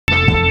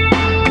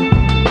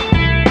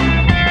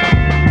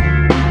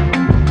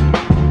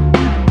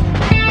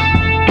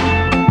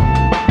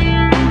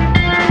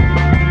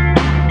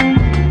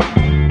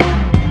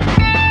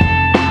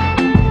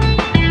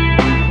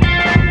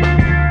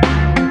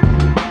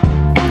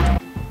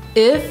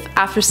If,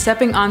 after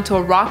stepping onto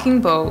a rocking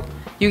boat,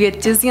 you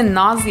get dizzy and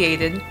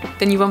nauseated,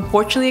 then you've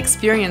unfortunately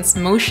experienced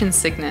motion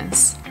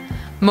sickness.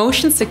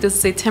 Motion sickness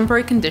is a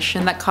temporary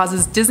condition that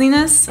causes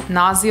dizziness,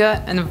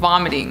 nausea, and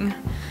vomiting.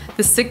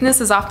 The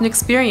sickness is often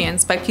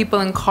experienced by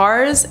people in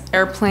cars,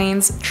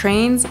 airplanes,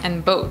 trains,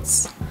 and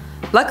boats.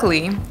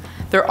 Luckily,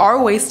 there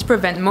are ways to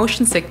prevent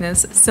motion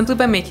sickness simply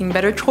by making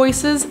better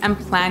choices and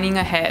planning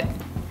ahead.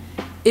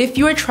 If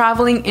you are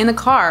traveling in a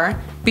car,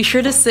 be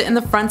sure to sit in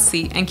the front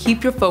seat and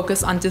keep your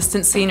focus on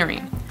distant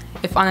scenery.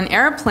 If on an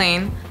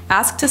airplane,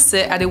 ask to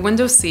sit at a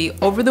window seat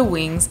over the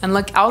wings and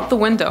look out the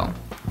window.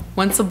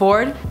 Once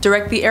aboard,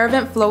 direct the air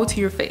vent flow to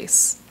your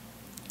face.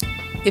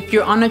 If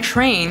you're on a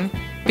train,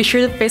 be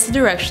sure to face the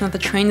direction that the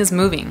train is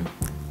moving.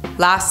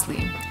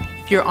 Lastly,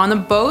 if you're on a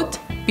boat,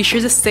 be sure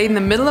to stay in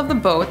the middle of the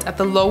boat at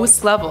the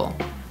lowest level.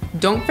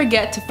 Don't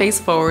forget to face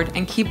forward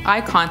and keep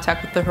eye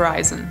contact with the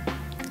horizon.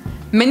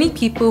 Many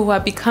people who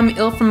have become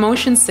ill from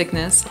motion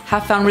sickness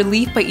have found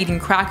relief by eating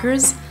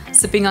crackers,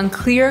 sipping on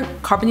clear,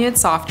 carbonated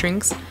soft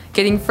drinks,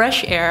 getting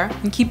fresh air,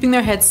 and keeping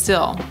their heads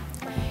still.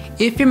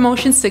 If your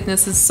motion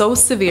sickness is so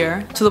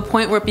severe to the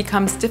point where it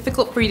becomes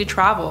difficult for you to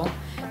travel,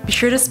 be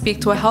sure to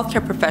speak to a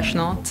healthcare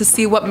professional to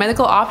see what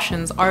medical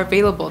options are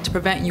available to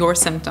prevent your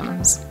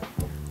symptoms.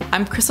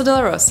 I'm Crystal De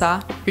La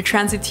Rosa, your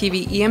Transit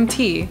TV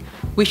EMT,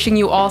 wishing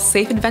you all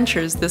safe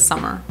adventures this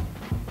summer.